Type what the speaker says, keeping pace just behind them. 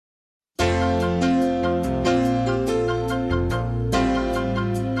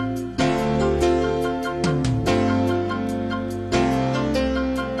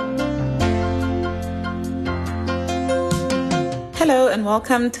and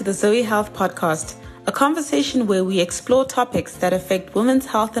welcome to the Zoe Health Podcast, a conversation where we explore topics that affect women's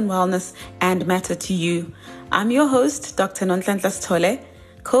health and wellness and matter to you. I'm your host, Dr. Sitole,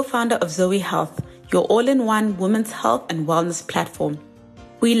 co-founder of Zoe Health, your all-in-one women's health and wellness platform.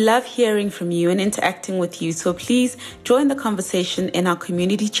 We love hearing from you and interacting with you, so please join the conversation in our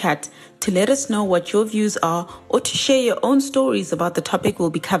community chat to let us know what your views are or to share your own stories about the topic we'll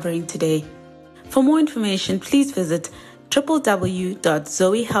be covering today. For more information, please visit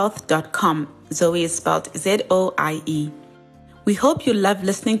www.zoehealth.com. Zoe is spelled Z-O-I-E. We hope you love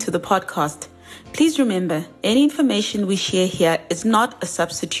listening to the podcast. Please remember, any information we share here is not a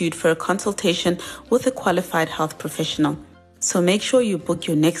substitute for a consultation with a qualified health professional. So make sure you book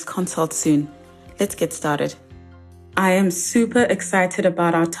your next consult soon. Let's get started. I am super excited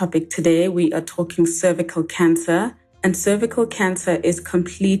about our topic today. We are talking cervical cancer, and cervical cancer is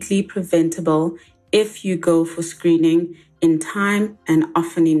completely preventable if you go for screening in time and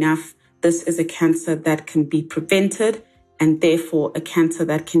often enough. This is a cancer that can be prevented and therefore a cancer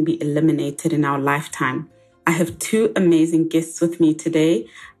that can be eliminated in our lifetime. I have two amazing guests with me today,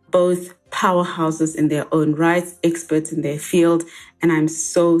 both powerhouses in their own rights, experts in their field, and I'm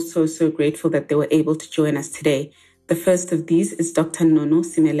so grateful that they were able to join us today. The first of these is Dr. Nono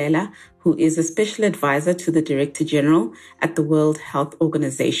Simela, who is a special advisor to the Director General at the World Health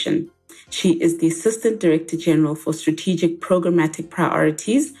Organization. She is the Assistant Director General for Strategic Programmatic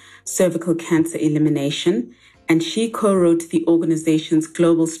Priorities, Cervical Cancer Elimination, and she co-wrote the organization's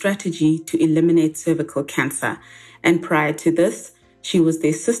global strategy to eliminate cervical cancer. And prior to this, she was the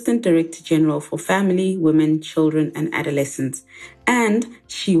Assistant Director General for Family, Women, Children, and Adolescents. And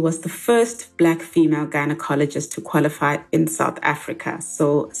she was the first Black female gynecologist to qualify in South Africa.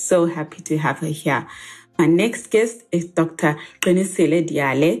 So happy to have her here. My next guest is Dr. Qinisile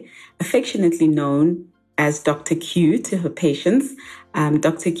Diale, affectionately known as Dr. Q to her patients.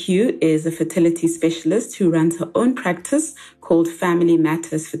 Dr. Q is a fertility specialist who runs her own practice called Family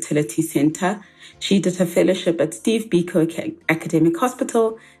Matters Fertility Center. She did her fellowship at Steve Biko Academic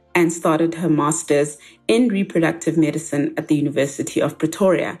Hospital and started her master's in reproductive medicine at the University of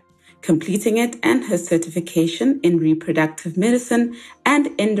Pretoria, completing it and her certification in reproductive medicine and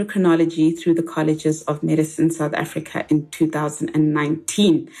endocrinology through the Colleges of Medicine South Africa in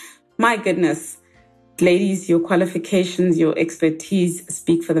 2019. My goodness, ladies, your qualifications, your expertise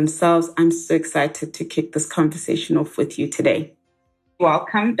speak for themselves. I'm so excited to kick this conversation off with you today.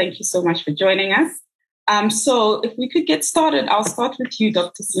 Welcome. Thank you so much for joining us. So if we could get started, I'll start with you,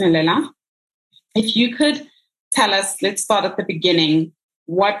 Dr. Simela. If you could tell us, let's start at the beginning,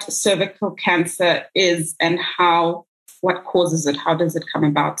 what cervical cancer is and what causes it? How does it come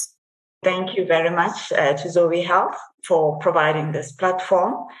about? Thank you very much to Zoe Health for providing this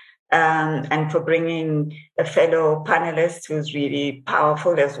platform and for bringing a fellow panelist who's really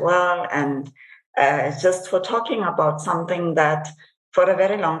powerful as well. And just for talking about something that for a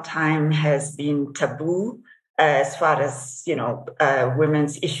very long time has been taboo as far as,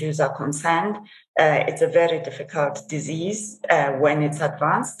 women's issues are concerned. It's a very difficult disease when it's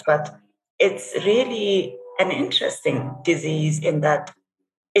advanced, but it's really an interesting disease in that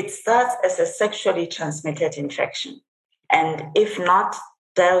it starts as a sexually transmitted infection. And if not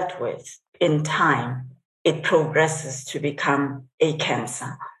dealt with in time, it progresses to become a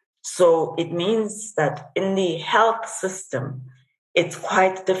cancer. So it means that in the health system, it's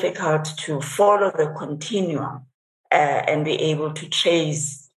quite difficult to follow the continuum and be able to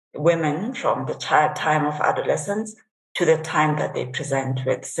trace women from the time of adolescence to the time that they present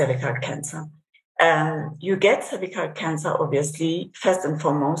with cervical cancer. You get cervical cancer, obviously, first and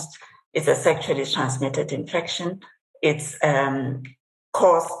foremost, it's a sexually transmitted infection. It's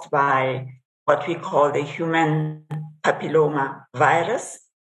caused by what we call the human papilloma virus.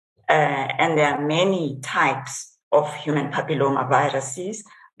 And there are many types of human papilloma viruses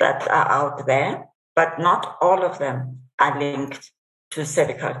that are out there, but not all of them are linked to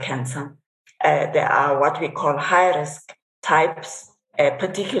cervical cancer. There are what we call high-risk types,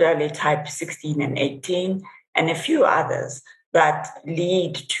 particularly type 16 and 18, and a few others that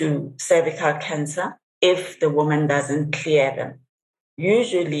lead to cervical cancer if the woman doesn't clear them.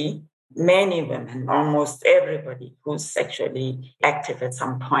 Usually, many women, almost everybody who's sexually active at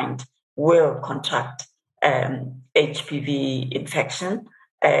some point will contract HPV infection.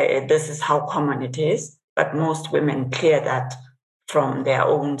 This is how common it is, but most women clear that from their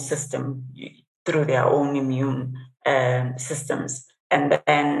own system through their own immune systems. And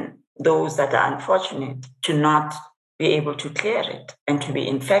then those that are unfortunate to not be able to clear it and to be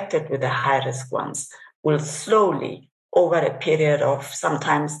infected with the high-risk ones will slowly, over a period of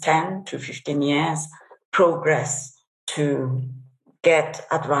sometimes 10 to 15 years, progress to get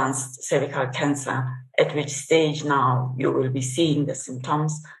advanced cervical cancer, at which stage now you will be seeing the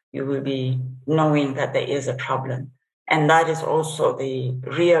symptoms, you will be knowing that there is a problem. And that is also the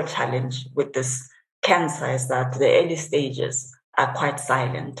real challenge with this cancer, is that the early stages are quite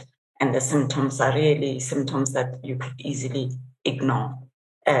silent, and the symptoms are really symptoms that you could easily ignore.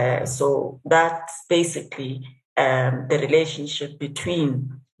 So that's basically the relationship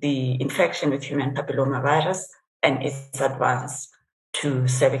between the infection with human papillomavirus and its advance to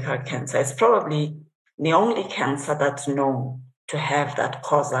cervical cancer. It's probably the only cancer that's known to have that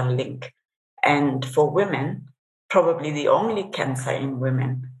causal link. And for women, probably the only cancer in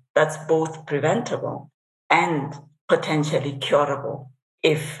women that's both preventable and potentially curable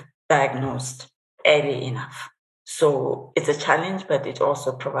if diagnosed early enough. So it's a challenge, but it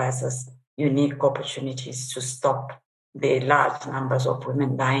also provides us unique opportunities to stop the large numbers of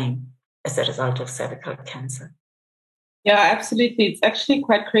women dying as a result of cervical cancer. Yeah, absolutely. It's actually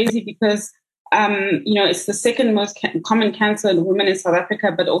quite crazy because, it's the second most common cancer in women in South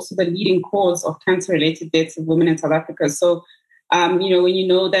Africa, but also the leading cause of cancer-related deaths of women in South Africa. So, when you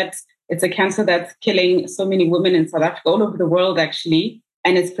know that it's a cancer that's killing so many women in South Africa, all over the world, actually,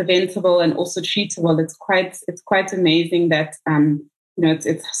 and it's preventable and also treatable, it's quite amazing that,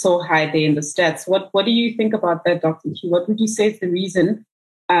 it's so high there in the stats. What do you think about that, Dr. Q? What would you say is the reason,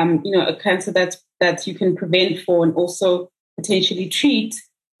 a cancer that you can prevent for and also potentially treat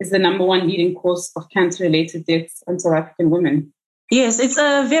is the number one leading cause of cancer-related deaths in South African women? Yes, it's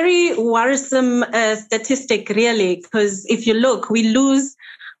a very worrisome statistic, really, because if you look, we lose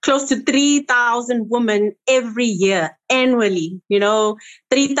close to 3,000 women every year, annually.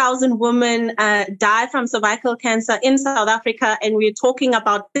 3,000 women die from cervical cancer in South Africa, and we're talking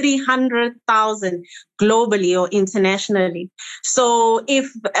about 300,000 globally or internationally. So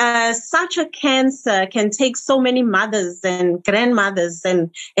if such a cancer can take so many mothers and grandmothers and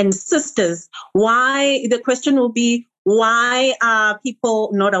sisters, the question will be, why are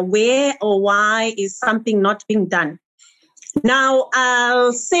people not aware, or why is something not being done? Now,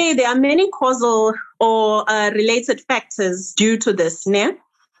 I'll say there are many causal or related factors due to this.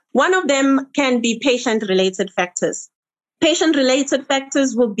 One of them can be patient-related factors. Patient-related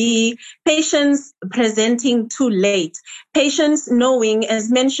factors will be patients presenting too late, patients knowing, as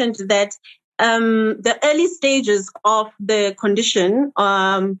mentioned, that the early stages of the condition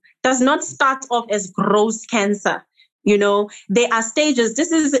does not start off as gross cancer. There are stages.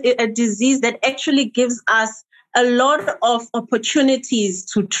 This is a disease that actually gives us a lot of opportunities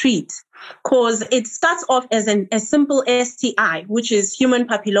to treat, because it starts off as a simple STI, which is human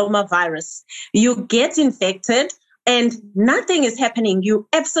papilloma virus. You get infected and nothing is happening. You're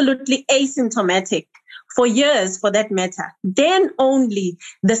absolutely asymptomatic for years, for that matter. Then only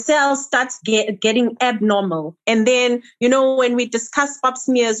the cells start getting abnormal. And then, when we discuss pap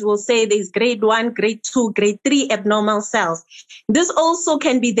smears, we'll say there's grade 1, grade 2, grade 3 abnormal cells. This also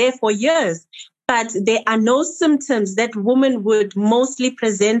can be there for years, but there are no symptoms that women would mostly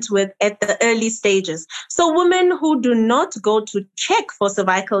present with at the early stages. So women who do not go to check for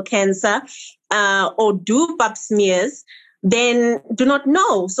cervical cancer or do pap smears, then do not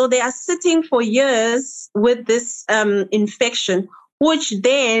know. So they are sitting for years with this infection, which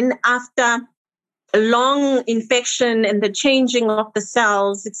then after a long infection and the changing of the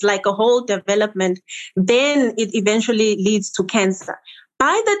cells, it's like a whole development, then it eventually leads to cancer.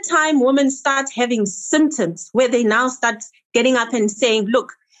 By the time women start having symptoms where they now start getting up and saying,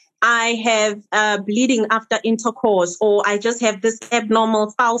 look, I have bleeding after intercourse, or I just have this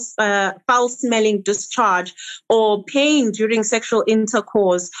abnormal foul-smelling discharge, or pain during sexual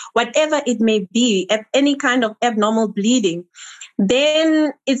intercourse, whatever it may be, any kind of abnormal bleeding,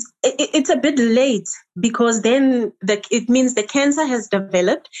 then it's a bit late, because then it means the cancer has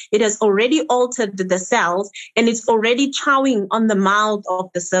developed, it has already altered the cells, and it's already chowing on the mouth of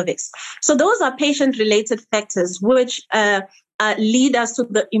the cervix. So those are patient-related factors which lead us to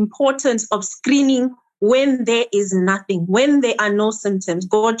the importance of screening when there is nothing, when there are no symptoms.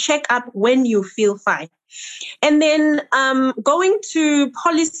 Go check up when you feel fine. And then going to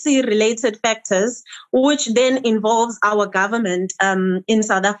policy-related factors, which then involves our government in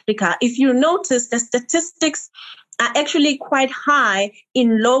South Africa. If you notice, the statistics are actually quite high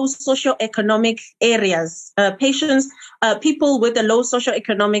in low socioeconomic areas, people with a low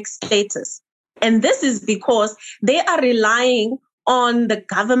socioeconomic status. And this is because they are relying on the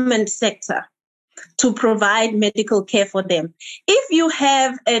government sector to provide medical care for them. If you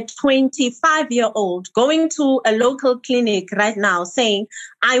have a 25-year-old going to a local clinic right now saying,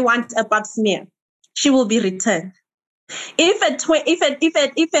 I want a pap smear, she will be returned. If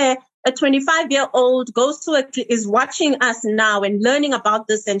a 25-year-old is watching us now and learning about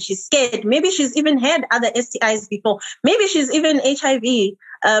this, and she's scared. Maybe she's even had other STIs before. Maybe she's even HIV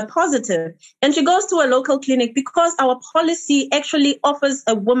positive. And she goes to a local clinic because our policy actually offers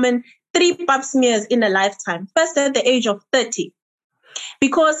a woman 3 pap smears in a lifetime, first at the age of 30.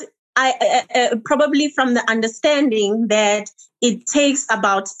 Because I probably from the understanding that it takes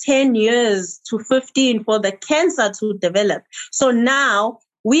about 10 years to 15 for the cancer to develop. So now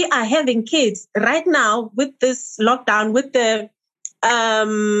we are having kids right now with this lockdown, with the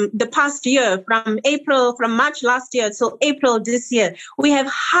past year, from March last year till April this year, we have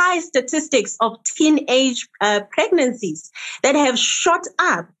high statistics of teenage pregnancies that have shot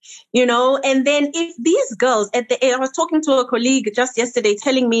up, and then if these girls I was talking to a colleague just yesterday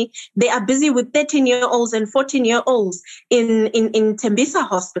telling me they are busy with 13-year-olds and 14-year-olds in Tembisa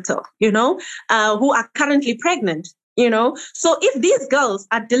Hospital, who are currently pregnant. So if these girls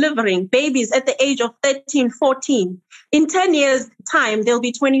are delivering babies at the age of 13, 14, in 10 years' time, they'll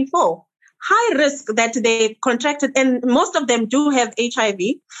be 24. High risk that they contracted, and most of them do have HIV.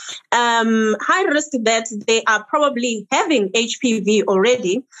 High risk that they are probably having HPV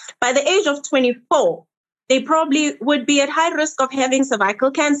already. By the age of 24, they probably would be at high risk of having cervical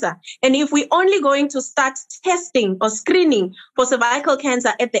cancer. And if we're only going to start testing or screening for cervical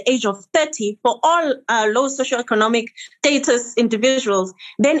cancer at the age of 30 for all low socioeconomic status individuals,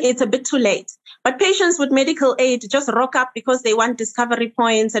 then it's a bit too late. But patients with medical aid just rock up because they want discovery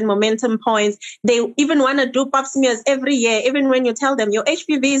points and momentum points. They even want to do pap smears every year. Even when you tell them your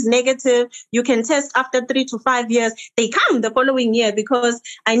HPV is negative, you can test after 3 to 5 years. They come the following year because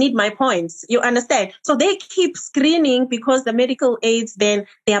I need my points. You understand? So they keep screening because the medical aids, then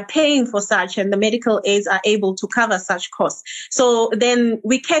they are paying for such, and the medical aids are able to cover such costs. So then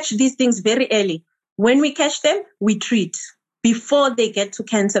we catch these things very early. When we catch them, we treat before they get to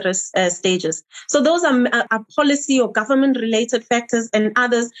cancerous stages. So those are policy or government-related factors, and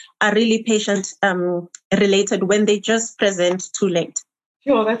others are really patient-related when they just present too late.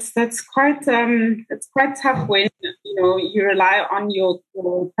 Sure, that's quite tough when you rely on your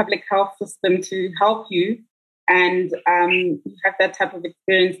public health system to help you, and you have that type of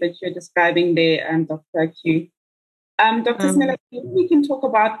experience that you're describing there, Dr. Q. Dr. Simela, we can talk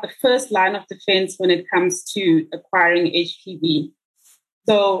about the first line of defense when it comes to acquiring HPV.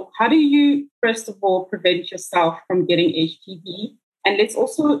 So how do you, first of all, prevent yourself from getting HPV? And let's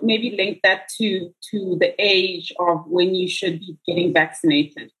also maybe link that to the age of when you should be getting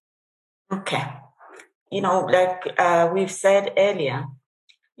vaccinated. Okay. Like we've said earlier,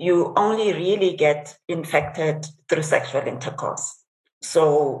 you only really get infected through sexual intercourse.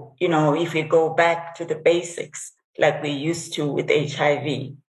 So, if we go back to the basics, like we used to with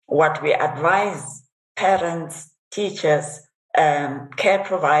HIV, what we advise parents, teachers, care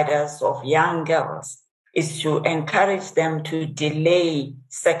providers of young girls is to encourage them to delay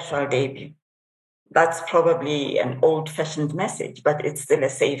sexual debut. That's probably an old-fashioned message, but it's still a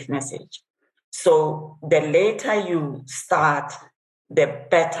safe message. So the later you start, the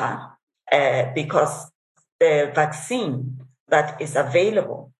better, because the vaccine that is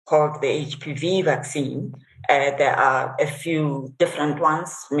available, called the HPV vaccine, there are a few different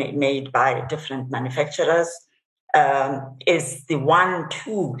ones made by different manufacturers, is the one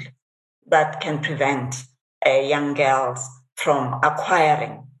tool that can prevent young girls from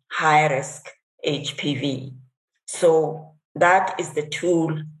acquiring high-risk HPV. So that is the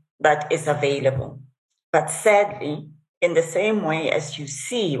tool that is available. But sadly, in the same way as you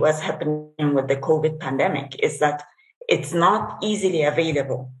see what's happening with the COVID pandemic, is that it's not easily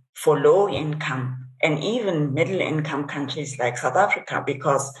available for low-income and even middle-income countries like South Africa,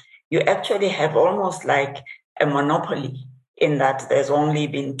 because you actually have almost like a monopoly in that there's only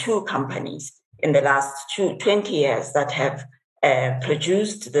been 2 companies in the last 20 years that have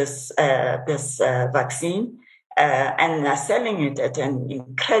produced this vaccine and are selling it at an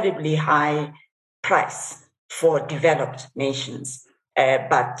incredibly high price for developed nations,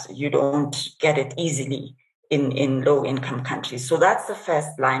 but you don't get it easily in low-income countries. So that's the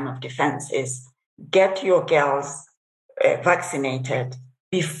first line of defense, is get your girls vaccinated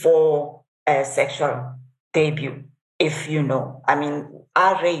before sexual debut, if you know. I mean,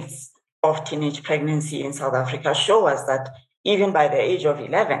 our rates of teenage pregnancy in South Africa show us that even by the age of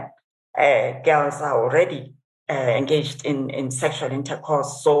 11, girls are already engaged in sexual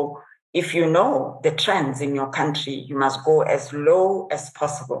intercourse. So if you know the trends in your country, you must go as low as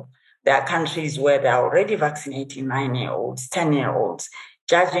possible. There are countries where they're already vaccinating 9-year-olds, 10-year-olds,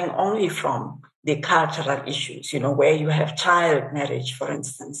 judging only from the cultural issues, where you have child marriage, for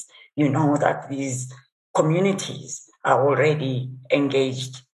instance. You know that these communities are already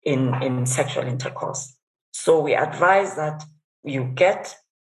engaged in sexual intercourse. So we advise that you get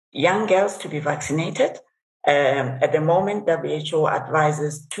young girls to be vaccinated. At the moment, WHO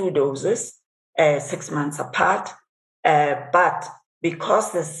advises 2 doses, 6 months apart. But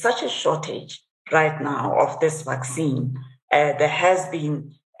because there's such a shortage right now of this vaccine, there has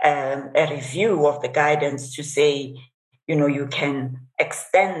been a review of the guidance to say, you can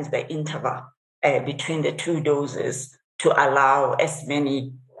extend the interval between the 2 doses to allow as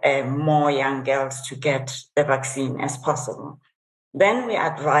many more young girls to get the vaccine as possible. Then we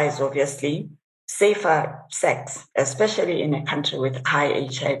advise, obviously, safer sex, especially in a country with high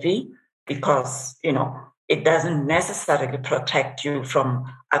HIV, because, it doesn't necessarily protect you from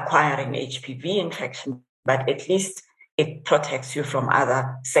acquiring HPV infection, but at least it protects you from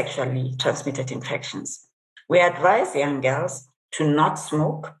other sexually transmitted infections. We advise young girls to not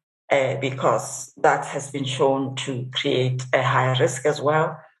smoke because that has been shown to create a higher risk as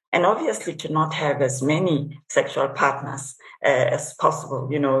well. And obviously to not have as many sexual partners as possible.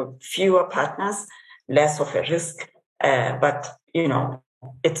 Fewer partners, less of a risk. But,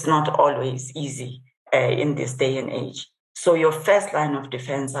 it's not always easy in this day and age. So your first line of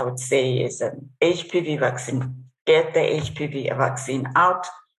defense, I would say, is an HPV vaccine. Get the HPV vaccine out.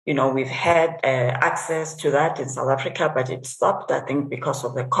 We've had access to that in South Africa, but it stopped, I think, because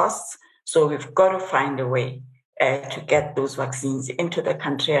of the costs. So we've got to find a way to get those vaccines into the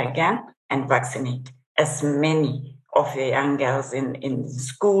country again and vaccinate as many of the young girls in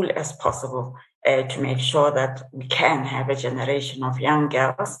school as possible to make sure that we can have a generation of young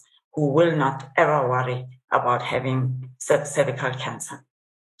girls who will not ever worry about having cervical cancer.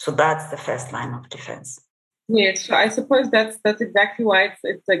 So that's the first line of defense. Yes, so I suppose that's exactly why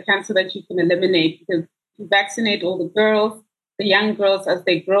it's a cancer that you can eliminate, because you vaccinate all the girls, the young girls as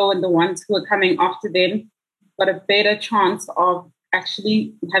they grow, and the ones who are coming after them, got a better chance of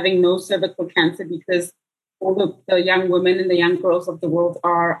actually having no cervical cancer because all the young women and the young girls of the world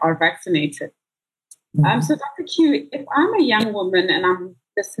are vaccinated. Mm-hmm. So Dr. Q, if I'm a young woman and I'm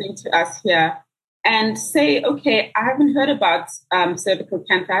listening to us here and say, okay, I haven't heard about cervical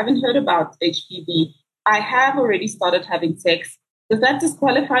cancer, I haven't heard about HPV, I have already started having sex, does that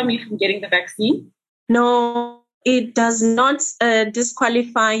disqualify me from getting the vaccine? No, it does not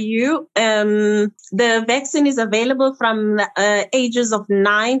disqualify you. The vaccine is available from ages of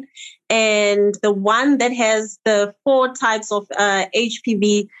 9, and the one that has the 4 types of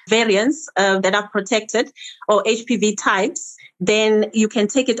HPV variants that are protected, or HPV types, then you can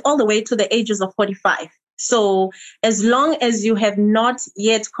take it all the way to the ages of 45. So as long as you have not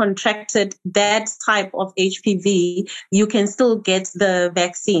yet contracted that type of HPV, you can still get the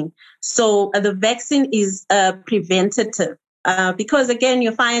vaccine. So the vaccine is preventative. Because again,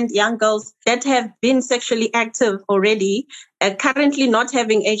 you find young girls that have been sexually active already, currently not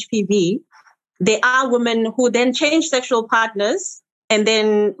having HPV. There are women who then change sexual partners, and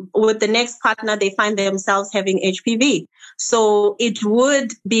then with the next partner, they find themselves having HPV. So it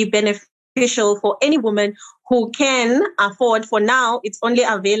would be beneficial for any woman who can afford. For now, it's only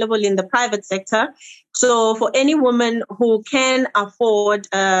available in the private sector. So for any woman who can afford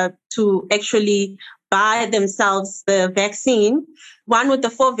to actually buy themselves the vaccine, one with the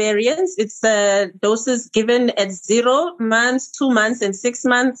 4 variants, it's doses given at 0 months, 2 months, and 6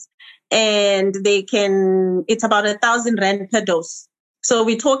 months. And it's about 1,000 Rand per dose. So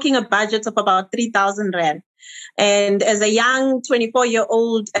we're talking a budget of about 3,000 Rand. And as a young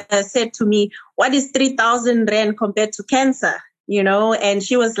 24-year-old said to me, what is 3,000 Rand compared to cancer? And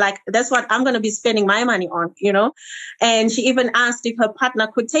she was like, that's what I'm going to be spending my money on, And she even asked if her partner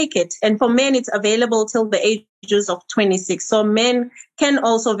could take it. And for men, it's available till the ages of 26. So men can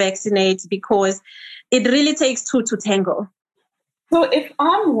also vaccinate because it really takes 2 to tango. So if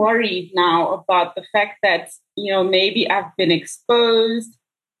I'm worried now about the fact that, maybe I've been exposed,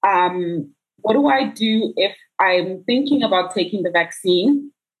 what do I do if I'm thinking about taking the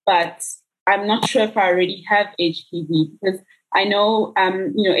vaccine, but I'm not sure if I already have HPV? Because I know,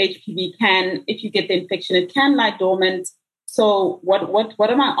 HPV can, if you get the infection, it can lie dormant. So what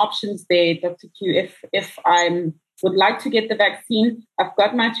are my options there, Dr. Q? If I would like to get the vaccine, I've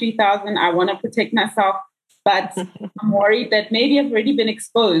got my 3,000, I want to protect myself, but I'm worried that maybe I've already been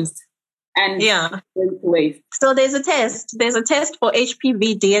exposed. And so there's a test. There's a test for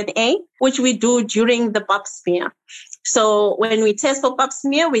HPV DNA, which we do during the pap smear. So when we test for pap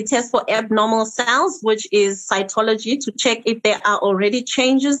smear, we test for abnormal cells, which is cytology, to check if there are already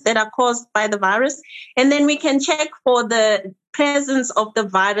changes that are caused by the virus. And then we can check for the presence of the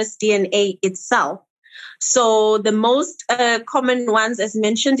virus DNA itself. So the most common ones, as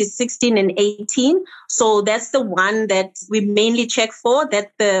mentioned, is 16 and 18. So that's the one that we mainly check for,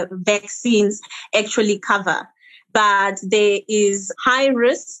 that the vaccines actually cover. But there is high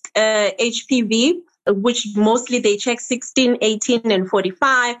risk HPV, which mostly they check 16, 18, and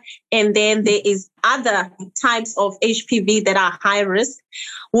 45. And then there is other types of HPV that are high risk,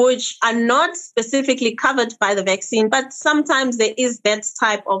 which are not specifically covered by the vaccine, but sometimes there is that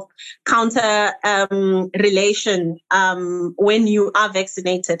type of counter relation when you are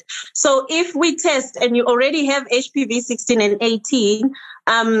vaccinated. So if we test and you already have HPV 16 and 18,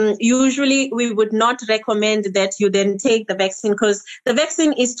 usually we would not recommend that you then take the vaccine, because the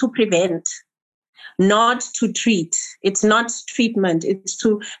vaccine is to prevent, not to treat. It's not treatment. It's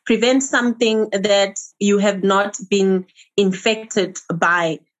to prevent something that you have not been infected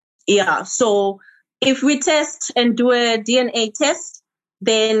by. Yeah. So if we test and do a DNA test,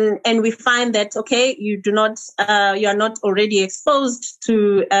 then, and we find that, okay, you are not already exposed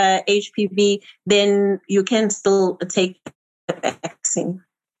to HPV, then you can still take the vaccine.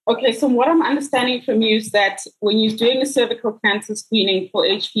 Okay, so what I'm understanding from you is that when you're doing a cervical cancer screening for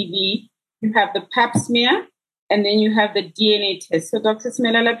HPV, you have the pap smear, and then you have the DNA test. So Dr.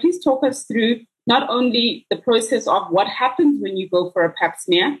 Simela, please talk us through not only the process of what happens when you go for a pap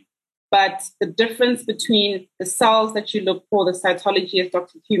smear, but the difference between the cells that you look for, the cytology, as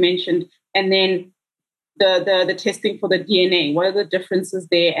Dr. Q mentioned, and then the testing for the DNA. What are the differences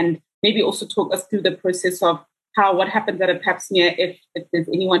there? And maybe also talk us through the process of what happens at a pap smear if there's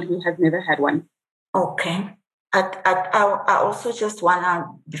anyone who has never had one. Okay. I also just want to,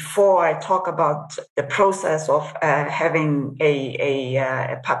 before I talk about the process of having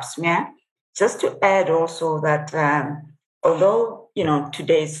a pap smear, just to add also that although,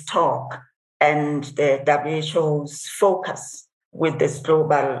 today's talk and the WHO's focus with this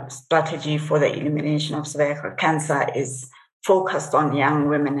global strategy for the elimination of cervical cancer is focused on young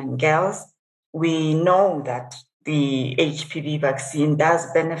women and girls, we know that the HPV vaccine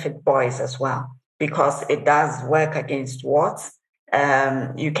does benefit boys as well, because it does work against warts.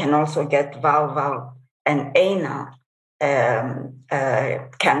 You can also get vulval and anal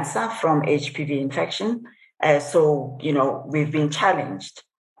cancer from HPV infection. So, we've been challenged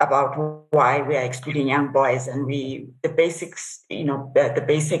about why we are excluding young boys. And the basic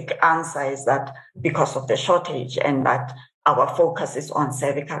answer is that because of the shortage, and that our focus is on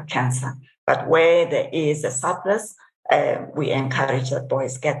cervical cancer. But where there is a surplus, we encourage that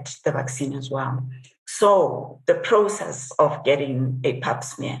boys get the vaccine as well. So the process of getting a pap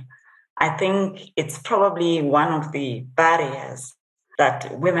smear, I think it's probably one of the barriers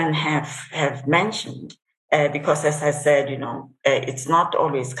that women have mentioned, because as I said, it's not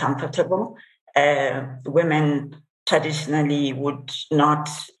always comfortable. Women traditionally would not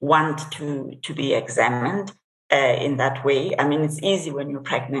want to be examined in that way. I mean, it's easy when you're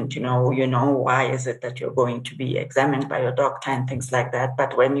pregnant, you know, why is it that you're going to be examined by your doctor and things like that.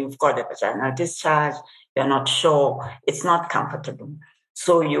 But when you've got a vaginal discharge, you're not sure, it's not comfortable.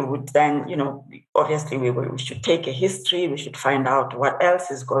 So you would then, obviously we should take a history. We should find out what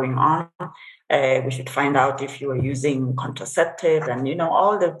else is going on. We should find out if you are using contraceptive and,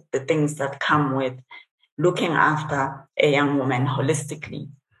 all the things that come with looking after a young woman holistically.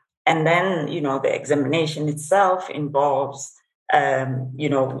 And then, the examination itself involves,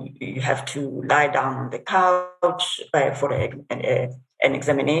 you have to lie down on the couch for an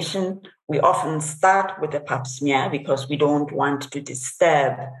examination. We often start with a pap smear because we don't want to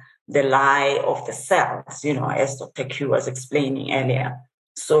disturb the lie of the cells, as Dr. Q was explaining earlier.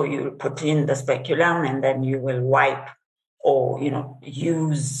 So you put in the speculum and then you will wipe or,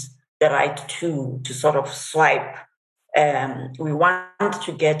 use the right tool to sort of swipe. We want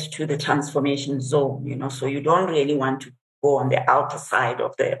to get to the transformation zone, so you don't really want to go on the outer side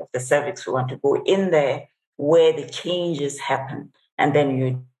of the cervix. We want to go in there where the changes happen. And then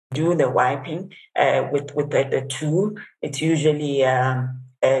you do the wiping with the tool. It's usually,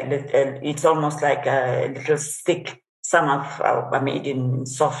 it's almost like a little stick. Some are made in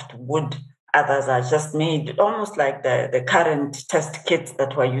soft wood. Others are just made almost like the current test kits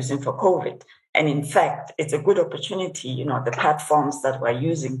that we're using for COVID. And in fact, it's a good opportunity. The platforms that we're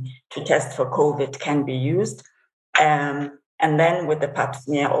using to test for COVID can be used. And then with the pap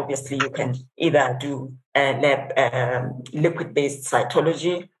smear, obviously, you can either do liquid-based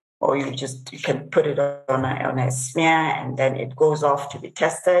cytology, or you can put it on a smear, and then it goes off to be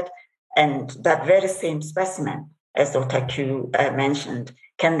tested. And that very same specimen, as Dr. Q mentioned,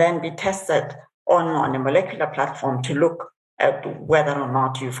 can then be tested on a molecular platform to look at whether or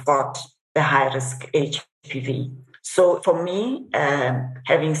not you've got the high-risk HPV. So for me,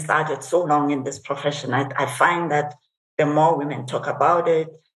 having started so long in this profession, I find that the more women talk about it,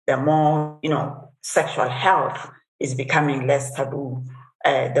 the more, sexual health is becoming less taboo,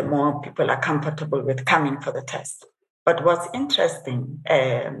 the more people are comfortable with coming for the test. But what's interesting,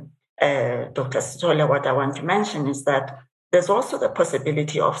 Dr. Sitole, what I want to mention is that there's also the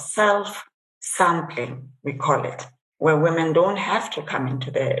possibility of self-sampling, we call it, where women don't have to come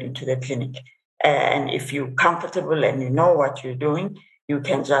into the clinic. And if you're comfortable and you know what you're doing, you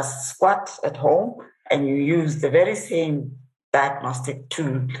can just squat at home and you use the very same diagnostic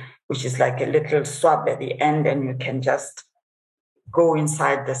tool, which is like a little swab at the end, and you can just go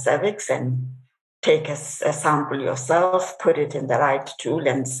inside the cervix and take a sample yourself, put it in the right tool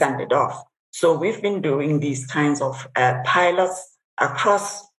and send it off. So we've been doing these kinds of pilots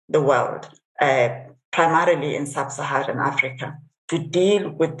across the world, primarily in sub-Saharan Africa, to deal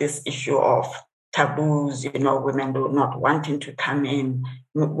with this issue of taboos, women not wanting to come in,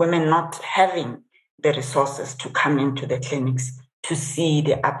 women not having the resources to come into the clinics to see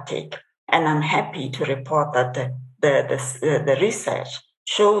the uptake. And I'm happy to report that the research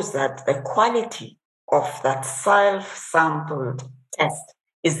shows that the quality of that self-sampled test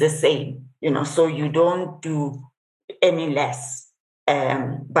is the same, so you don't do any less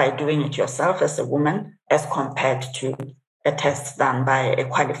by doing it yourself as a woman as compared to a test done by a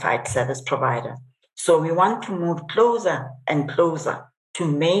qualified service provider. So we want to move closer and closer to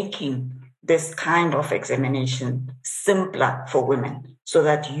making this kind of examination simpler for women so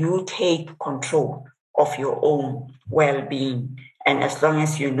that you take control of your own well-being. And as long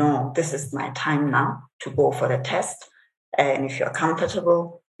as you know, this is my time now to go for the test, and if you're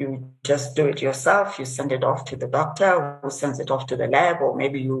comfortable, you just do it yourself. You send it off to the doctor who sends it off to the lab, or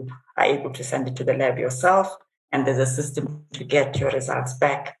maybe you are able to send it to the lab yourself, and there's a system to get your results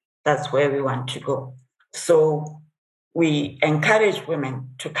back. That's where we want to go. So we encourage women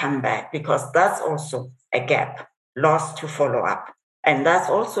to come back because that's also a gap, lost to follow up. And that's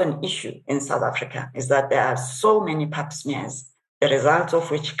also an issue in South Africa, is that there are so many pap smears, the results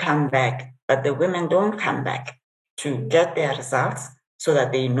of which come back, but the women don't come back to get their results so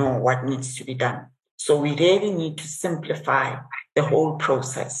that they know what needs to be done. So we really need to simplify the whole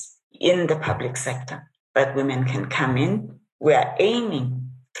process in the public sector, that women can come in. We are aiming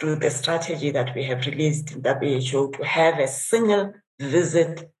through the strategy that we have released in WHO to have a single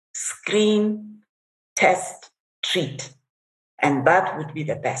visit, screen, test, treat. And that would be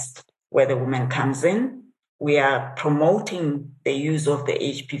the best, where the woman comes in. We are promoting the use of the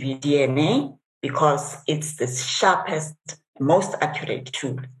HPV DNA because it's the sharpest, most accurate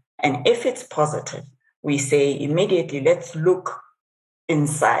tool. And if it's positive, we say immediately, let's look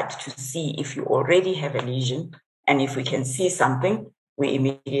inside to see if you already have a lesion. And if we can see something, we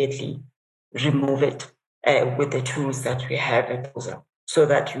immediately remove it with the tools that we have at disposal, so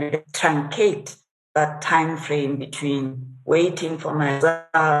that we truncate that time frame between waiting for my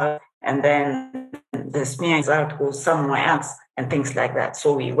result and then the smear result goes somewhere else and things like that.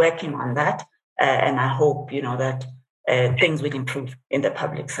 So we're working on that, and I hope that things will improve in the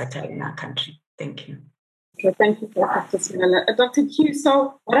public sector in our country. Thank you. Okay, thank you, Dr. Simela. Dr. Q,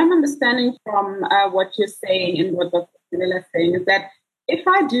 so what I'm understanding from what you're saying and what Dr. Simela is saying is that if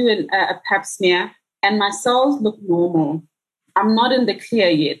I do a pap smear and my cells look normal, I'm not in the clear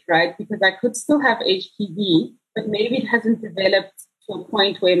yet, right? Because I could still have HPV, but maybe it hasn't developed to a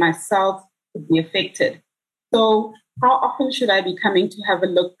point where my cells could be affected. So how often should I be coming to have a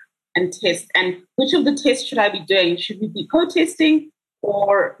look and test? And which of the tests should I be doing? Should we be co-testing?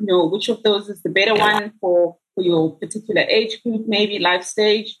 Or which of those is the better one for your particular age group, maybe life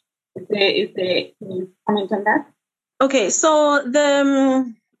stage? Is there? Can you comment on that? Okay, so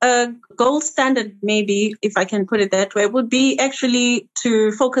the gold standard, maybe, if I can put it that way, would be actually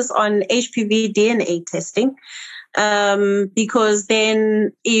to focus on HPV DNA testing. Because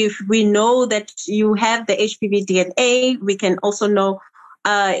then if we know that you have the HPV DNA, we can also know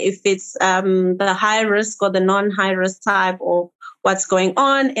if it's the high risk or the non-high risk type or what's going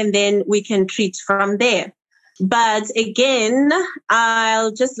on, and then we can treat from there. But again,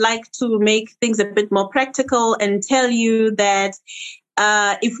 I'll just like to make things a bit more practical and tell you that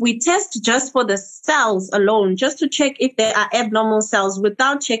if we test just for the cells alone, just to check if there are abnormal cells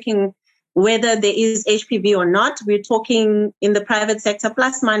without checking whether there is HPV or not, we're talking in the private sector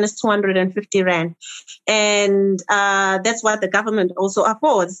plus minus 250 Rand. And that's what the government also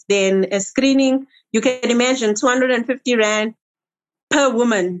affords. Then a screening, you can imagine 250 Rand per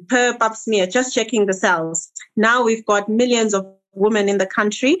woman, per pap smear, just checking the cells. Now we've got millions of women in the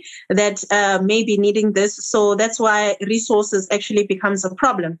country that may be needing this. So that's why resources actually becomes a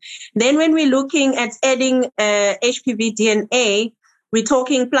problem. Then when we're looking at adding HPV DNA, we're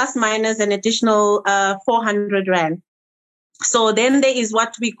talking plus minus an additional 400 Rand. So then there is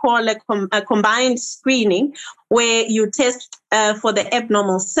what we call a combined screening, where you test for the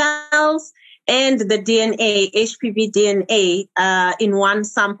abnormal cells and the DNA, HPV DNA, in one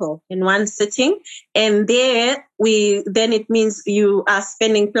sample, in one sitting. And then it means you are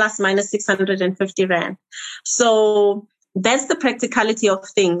spending plus minus 650 Rand. So that's the practicality of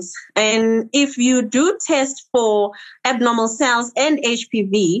things. And if you do test for abnormal cells and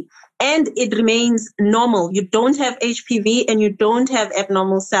HPV, and it remains normal, you don't have HPV and you don't have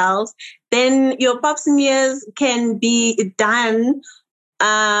abnormal cells, then your pap smears can be done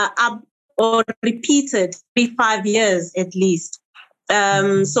up or repeated every 5 years at least.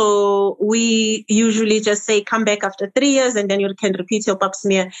 So we usually just say come back after 3 years, and then you can repeat your pap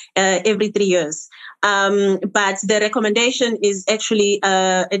smear every 3 years. But the recommendation is actually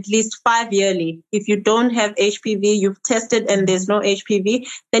at least 5 yearly. If you don't have HPV, you've tested and there's no HPV,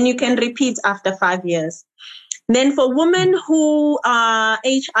 then you can repeat after 5 years. Then for women who are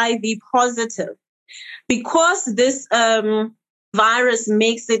HIV positive, because this virus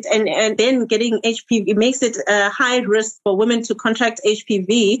makes it, and then getting HPV makes it a high risk for women to contract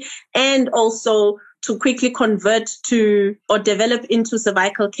HPV and also to quickly convert to or develop into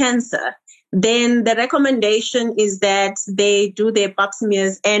cervical cancer, then the recommendation is that they do their pap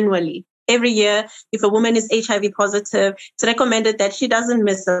smears annually. Every year, if a woman is HIV positive, it's recommended that she doesn't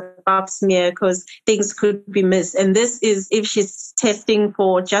miss a pap smear because things could be missed. And this is if she's testing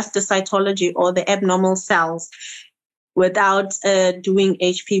for just the cytology or the abnormal cells without doing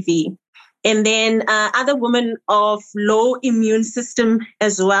HPV. And then other women of low immune system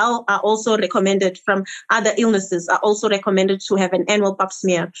as well are also recommended, from other illnesses are also recommended to have an annual pap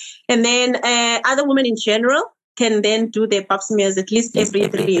smear. And then other women in general can then do their pap smears at least every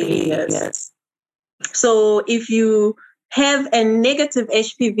 3 years. So if you have a negative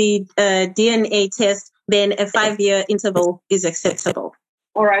HPV DNA test, then a 5-year interval is acceptable.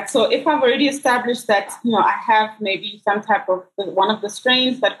 All right. So if I've already established that, I have maybe some type of one of the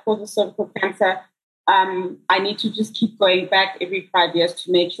strains that causes cervical cancer, I need to just keep going back every 5 years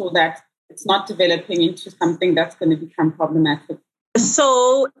to make sure that it's not developing into something that's going to become problematic.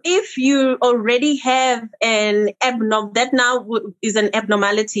 So if you already have an that now is an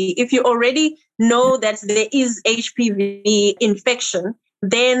abnormality. If you already know that there is HPV infection,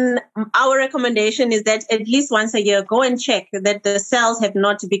 then our recommendation is that at least once a year, go and check that the cells have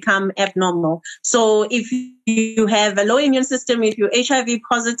not become abnormal. So if you have a low immune system, if you're HIV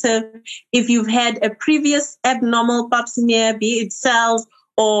positive, if you've had a previous abnormal pap smear, be it cells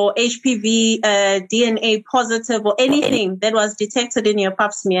or HPV DNA positive or anything that was detected in your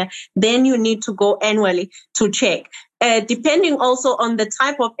pap smear, then you need to go annually to check. Depending also on the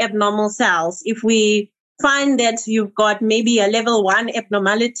type of abnormal cells, if we find that you've got maybe a level 1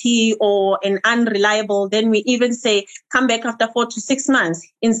 abnormality or an unreliable, then we even say come back after 4 to 6 months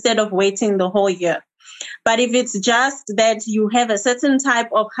instead of waiting the whole year. But if it's just that you have a certain type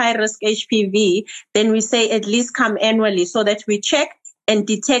of high-risk HPV, then we say at least come annually so that we check and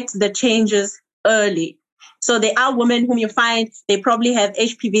detect the changes early. So there are women whom you find they probably have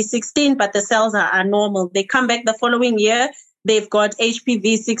HPV 16, but the cells are normal. They come back the following year, they've got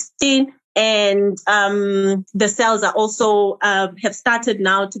HPV 16, and the cells are also have started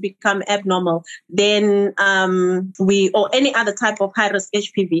now to become abnormal. Then or any other type of high-risk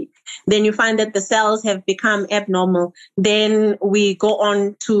HPV, then you find that the cells have become abnormal. Then we go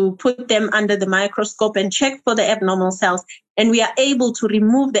on to put them under the microscope and check for the abnormal cells, and we are able to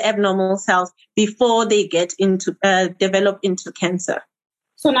remove the abnormal cells before they get into develop into cancer.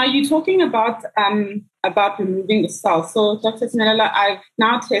 So now you're talking about removing the cells. So Dr. Simela, I've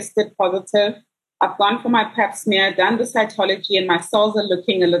now tested positive. I've gone for my pap smear, done the cytology, and my cells are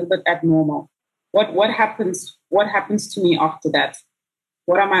looking a little bit abnormal. What happens? What happens to me after that?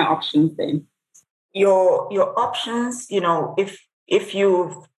 What are my options then? Your options, if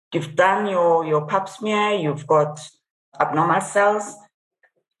you've done your pap smear, you've got abnormal cells,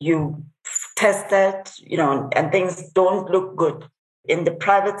 you tested, and things don't look good. In the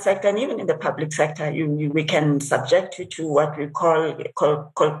private sector and even in the public sector, we can subject you to what we call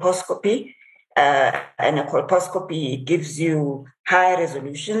colposcopy. And a colposcopy gives you high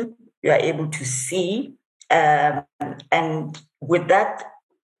resolution. You are able to see. And with that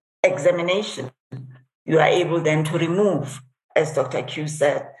examination, you are able then to remove, as Dr. Q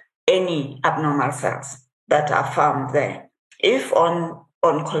said, any abnormal cells that are found there. If on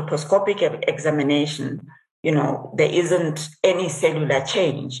colposcopic examination, there isn't any cellular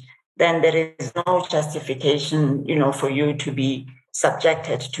change, then there is no justification, for you to be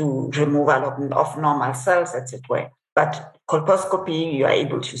subjected to removal of normal cells, as it were. But colposcopy, you are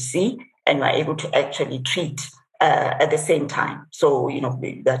able to see, and you are able to actually treat at the same time. So,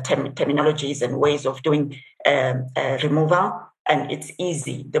 the terminologies and ways of doing removal, and it's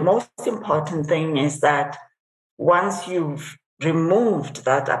easy. The most important thing is that once you've removed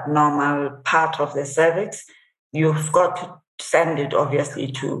that abnormal part of the cervix, you've got to send it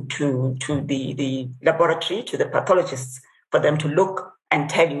obviously to the laboratory, to the pathologists, for them to look and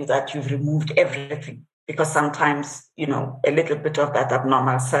tell you that you've removed everything. Because sometimes, a little bit of that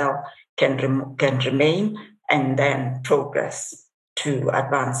abnormal cell can remain and then progress to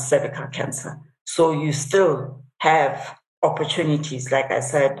advanced cervical cancer. So you still have opportunities, like I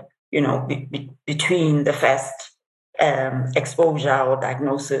said, between the first exposure or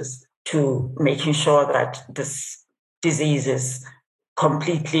diagnosis to making sure that this disease is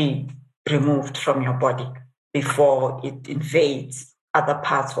completely removed from your body before it invades other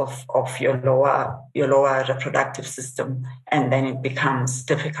parts of your lower reproductive system, and then it becomes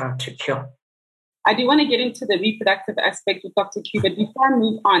difficult to cure. I do want to get into the reproductive aspect with Dr. Q, but before I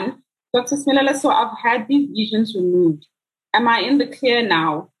move on, Dr. Simela, so I've had these lesions removed. Am I in the clear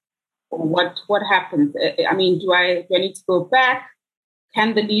now? Or what happens? I mean, do I need to go back?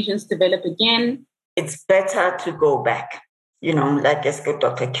 Can the lesions develop again? It's better to go back. Like as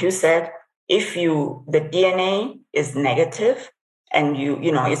Dr. Q said, if the DNA is negative and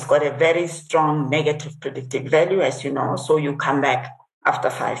it's got a very strong negative predictive value, as you know, so you come back after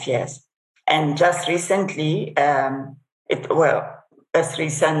 5 years. And just recently, as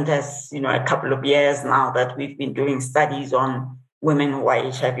recent as, a couple of years now that we've been doing studies on women who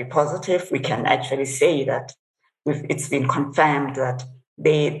are HIV positive, we can actually say that it's been confirmed that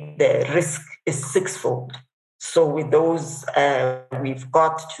the risk is 6-fold. So with those, we've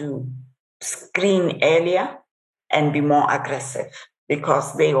got to screen earlier and be more aggressive,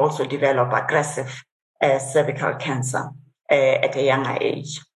 because they also develop aggressive cervical cancer at a younger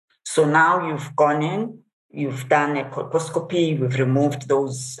age. So now you've gone in, you've done a colposcopy, we've removed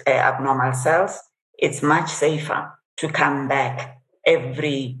those abnormal cells. It's much safer to come back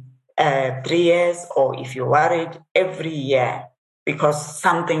every 3 years, or if you're worried, every year, because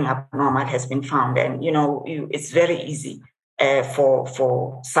something abnormal has been found. And, it's very easy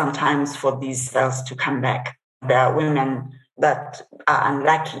sometimes for these cells to come back. There are women that are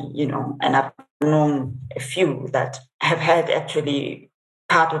unlucky, and I've known a few that have had actually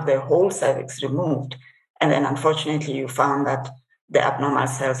part of their whole cervix removed. And then unfortunately you found that the abnormal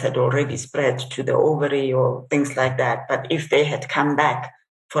cells had already spread to the ovary or things like that. But if they had come back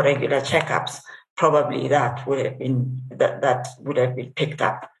for regular checkups, probably that would have been picked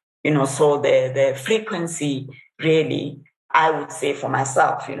up. So the frequency really, I would say for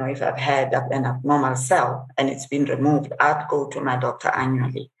myself, if I've had an abnormal cell and it's been removed, I'd go to my doctor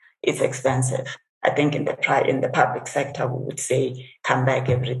annually. It's expensive. I think in the public sector, we would say come back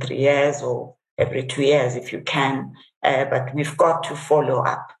every 3 years or every 2 years if you can. But we've got to follow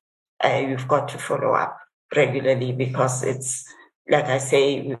up. You've got to follow up regularly, because it's, like I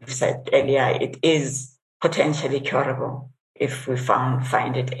say, we've said earlier, it is potentially curable if we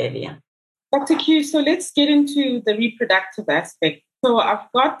find it earlier. Dr. Q, so let's get into the reproductive aspect. So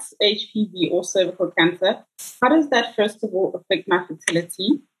I've got HPV or cervical cancer. How does that, first of all, affect my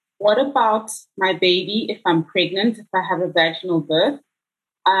fertility? What about my baby if I'm pregnant, if I have a vaginal birth?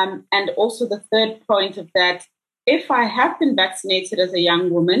 And also the third point of that, if I have been vaccinated as a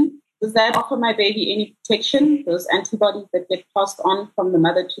young woman, does that offer my baby any protection? Those antibodies that get passed on from the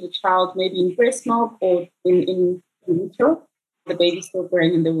mother to the child, maybe in breast milk or in utero, the baby's still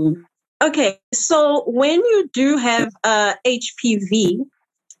growing in the womb? Okay, so when you do have HPV,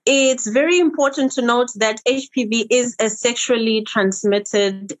 it's very important to note that HPV is a sexually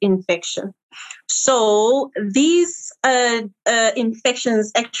transmitted infection. So these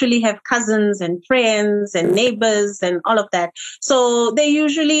infections actually have cousins and friends and neighbors and all of that. So they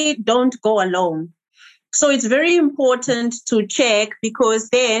usually don't go alone. So it's very important to check, because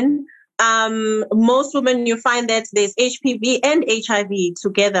then most women, you find that there's HPV and HIV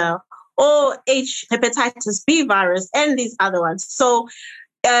together, or hepatitis B virus and these other ones. So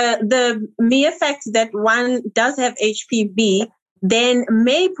the mere fact that one does have HPV then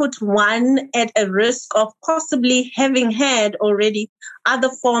may put one at a risk of possibly having had already other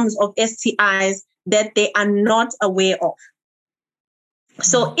forms of STIs that they are not aware of.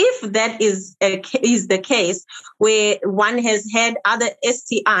 So if that is the case, where one has had other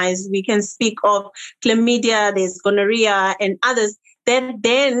STIs, we can speak of chlamydia, there's gonorrhea and others, that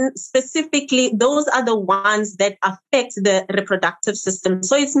then specifically those are the ones that affect the reproductive system.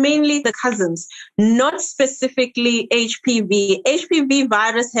 So it's mainly the cousins, not specifically HPV. HPV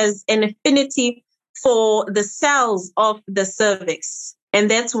virus has an affinity for the cells of the cervix. And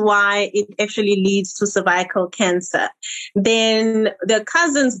that's why it actually leads to cervical cancer. Then the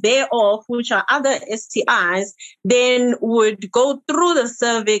cousins thereof, which are other STIs, then would go through the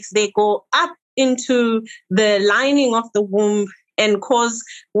cervix. They go up into the lining of the womb and cause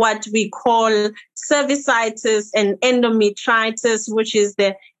what we call cervicitis and endometritis, which is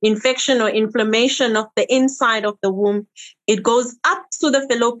the infection or inflammation of the inside of the womb. It goes up to the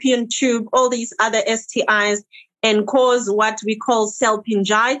fallopian tube, all these other STIs, and cause what we call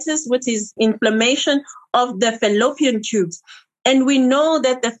salpingitis, which is inflammation of the fallopian tubes. And we know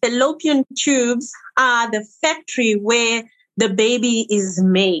that the fallopian tubes are the factory where the baby is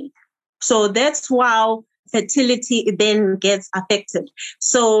made. So that's why fertility then gets affected.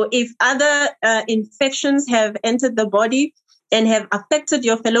 So if other infections have entered the body and have affected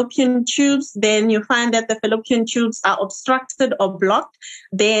your fallopian tubes, then you find that the fallopian tubes are obstructed or blocked,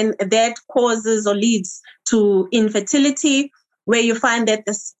 then that causes or leads to infertility, where you find that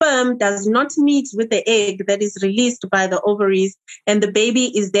the sperm does not meet with the egg that is released by the ovaries, and the baby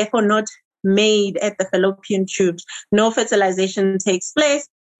is therefore not made at the fallopian tubes. No fertilization takes place,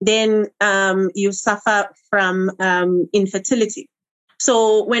 then you suffer from infertility.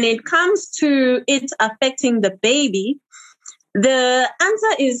 So when it comes to it affecting the baby, the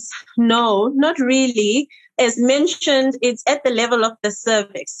answer is no, not really. As mentioned, it's at the level of the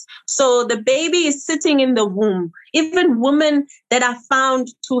cervix. So the baby is sitting in the womb. Even women that are found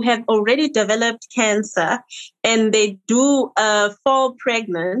to have already developed cancer and they do fall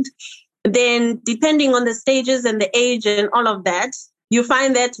pregnant, then depending on the stages and the age and all of that, you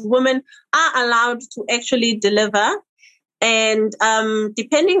find that women are allowed to actually deliver. And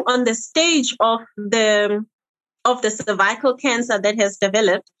depending on the stage of the cervical cancer that has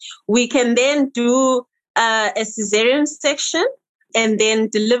developed, we can then do a cesarean section and then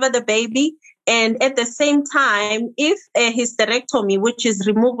deliver the baby. And at the same time, if a hysterectomy, which is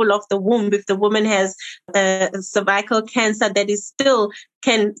removal of the womb, if the woman has cervical cancer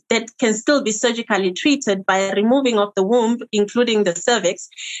that can still be surgically treated by removing of the womb, including the cervix,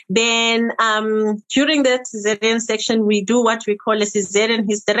 then during the cesarean section, we do what we call a cesarean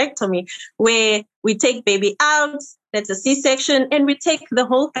hysterectomy, where we take baby out. That's a C-section, and we take the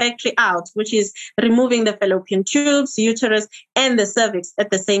whole factory out, which is removing the fallopian tubes, uterus, and the cervix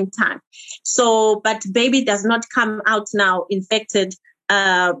at the same time. So, but baby does not come out now infected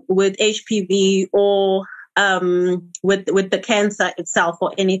with HPV or with the cancer itself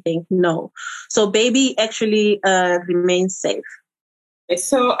or anything. No. So baby actually remains safe.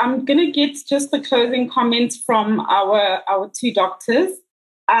 So I'm going to get just the closing comments from our two doctors.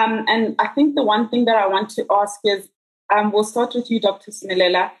 And I think the one thing that I want to ask is, we'll start with you, Dr.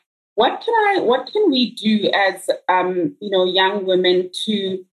 Qinisile. What can we do as young women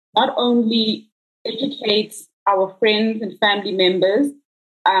to not only educate our friends and family members,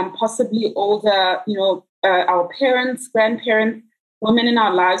 possibly older, our parents, grandparents, women in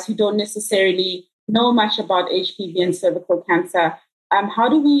our lives who don't necessarily know much about HPV and cervical cancer? How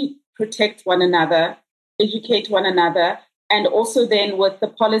do we protect one another, educate one another, and also then with the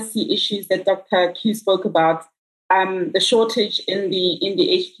policy issues that Dr. Q spoke about, the shortage in the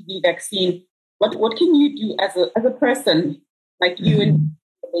HPV vaccine? What can you do as a person like you and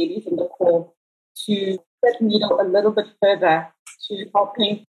the ladies in the call to get the needle a little bit further to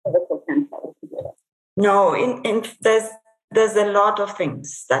helping cervical cancer altogether? No, there's a lot of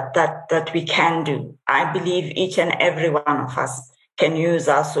things that we can do. I believe each and every one of us can use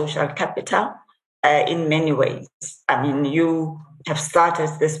our social capital in many ways. I mean, you have started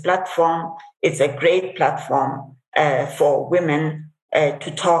this platform. It's a great platform for women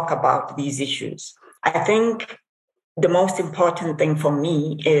to talk about these issues. I think the most important thing for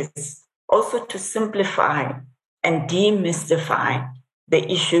me is also to simplify and demystify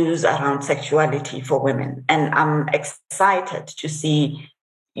the issues around sexuality for women. And I'm excited to see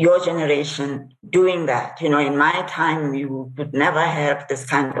your generation doing that. In my time, you would never have this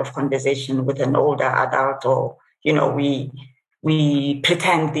kind of conversation with an older adult, or, we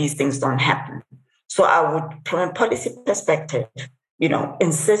pretend these things don't happen. So I would, from a policy perspective,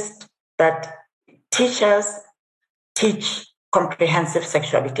 insist that teachers teach comprehensive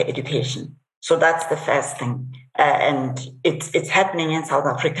sexuality education. So that's the first thing. And it's happening in South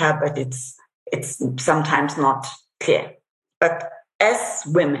Africa, but it's sometimes not clear. But as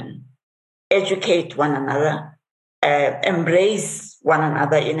women, educate one another, embrace one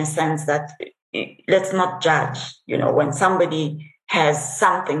another in a sense that let's not judge. When somebody has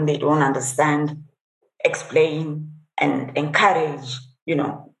something they don't understand, explain and encourage,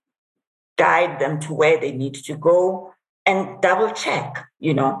 guide them to where they need to go, and double check,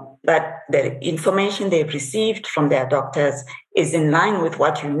 that the information they've received from their doctors is in line with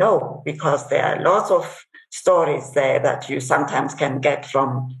what you know, because there are lots of stories there that you sometimes can get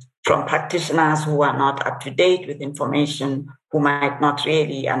from practitioners who are not up to date with information, who might not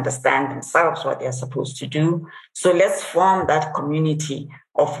really understand themselves what they're supposed to do. So let's form that community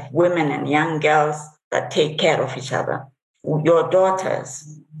of women and young girls that take care of each other. Your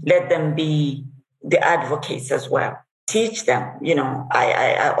daughters, let them be the advocates as well. Teach them.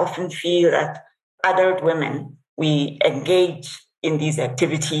 I often feel that adult women, we engage in these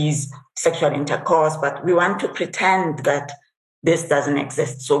activities, sexual intercourse, but we want to pretend that this doesn't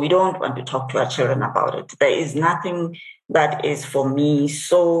exist. So we don't want to talk to our children about it. There is nothing that is, for me,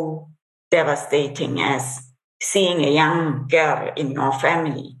 so devastating as seeing a young girl in your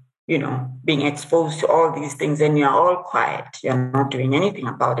family, being exposed to all these things, and you're all quiet. You're not doing anything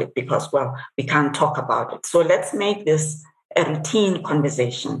about it because, well, we can't talk about it. So let's make this a routine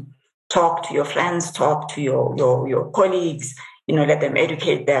conversation. Talk to your friends, talk to your colleagues, let them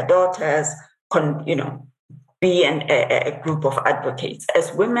educate their daughters, be a group of advocates.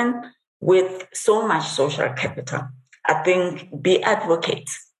 As women with so much social capital, I think be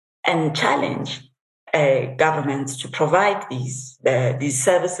advocates and challenge governments to provide these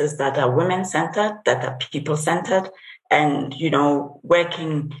services that are women-centered, that are people-centered, and,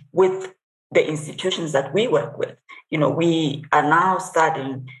 working with the institutions that we work with. We are now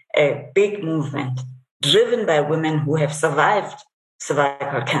starting a big movement driven by women who have survived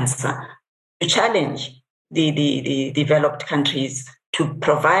cervical cancer to challenge the developed countries to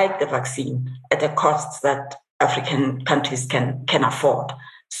provide the vaccine at a cost that African countries can afford.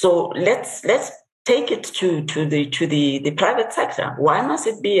 So let's take it to the private sector. Why must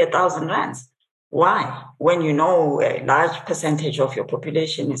it be 1,000 rands? Why? When a large percentage of your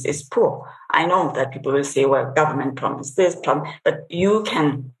population is poor. I know that people will say, well, government promised this, but you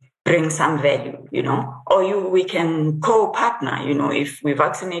can bring some value, or we can co-partner, if we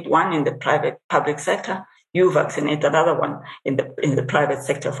vaccinate one in the public sector, you vaccinate another one in the private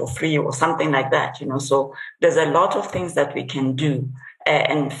sector for free or something like that, So there's a lot of things that we can do.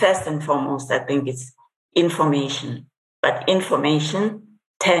 And first and foremost, I think it's information. But information,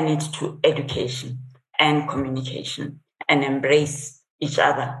 turn it to education and communication and embrace each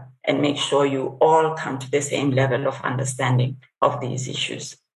other and make sure you all come to the same level of understanding of these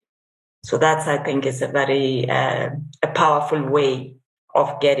issues. So that's, I think, is a very a powerful way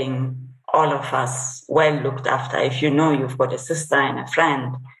of getting all of us well looked after. If you've got a sister and a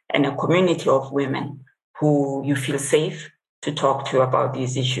friend and a community of women who you feel safe to talk to about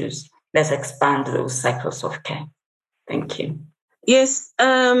these issues, let's expand those cycles of care. Thank you. Yes,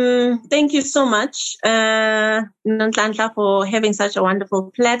 thank you so much, Nhlanhla, for having such a wonderful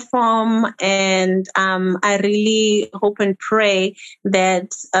platform. And I really hope and pray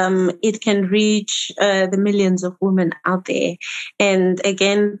that it can reach the millions of women out there. And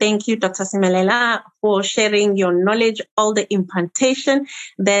again, thank you, Dr. Simela, for sharing your knowledge, all the impartation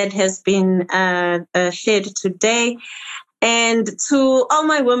that has been shared today. And to all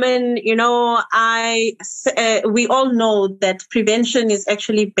my women, we all know that prevention is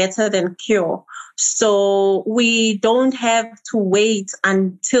actually better than cure. So we don't have to wait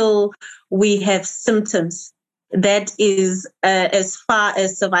until we have symptoms. That is as far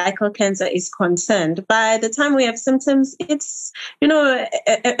as cervical cancer is concerned. By the time we have symptoms, it's,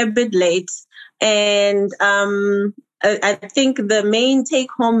 a bit late. And I think the main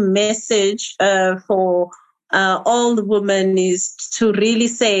take-home message for all the women is to really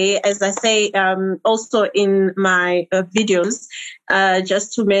say, as I say also in my videos,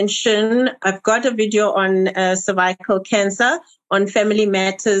 just to mention, I've got a video on cervical cancer on Family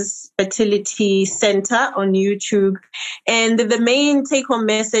Matters Fertility Center on YouTube. And the main take-home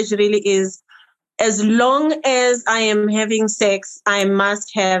message really is, as long as I am having sex, I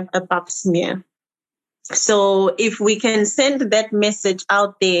must have a pap smear. So if we can send that message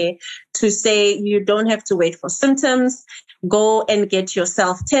out there to say you don't have to wait for symptoms, go and get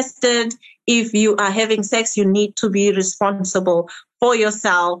yourself tested. If you are having sex, you need to be responsible for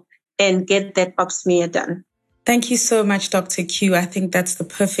yourself and get that pap smear done. Thank you so much, Dr. Q. I think that's the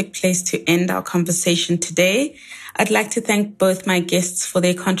perfect place to end our conversation today. I'd like to thank both my guests for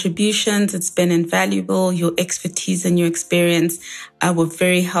their contributions. It's been invaluable. Your expertise and your experience were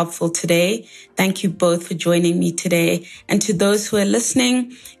very helpful today. Thank you both for joining me today. And to those who are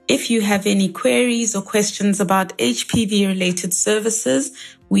listening, if you have any queries or questions about HPV-related services,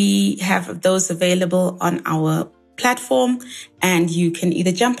 we have those available on our platform, and you can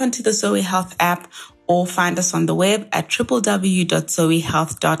either jump onto the Zoe Health app or find us on the web at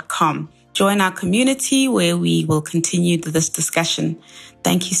www.zoehealth.com. Join our community where we will continue this discussion.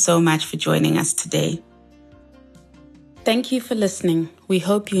 Thank you so much for joining us today. Thank you for listening. We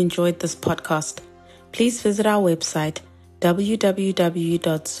hope you enjoyed this podcast. Please visit our website,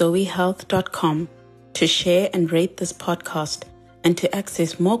 www.zoehealth.com, to share and rate this podcast and to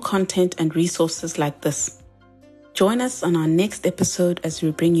access more content and resources like this. Join us on our next episode as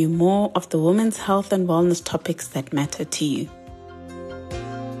we bring you more of the women's health and wellness topics that matter to you.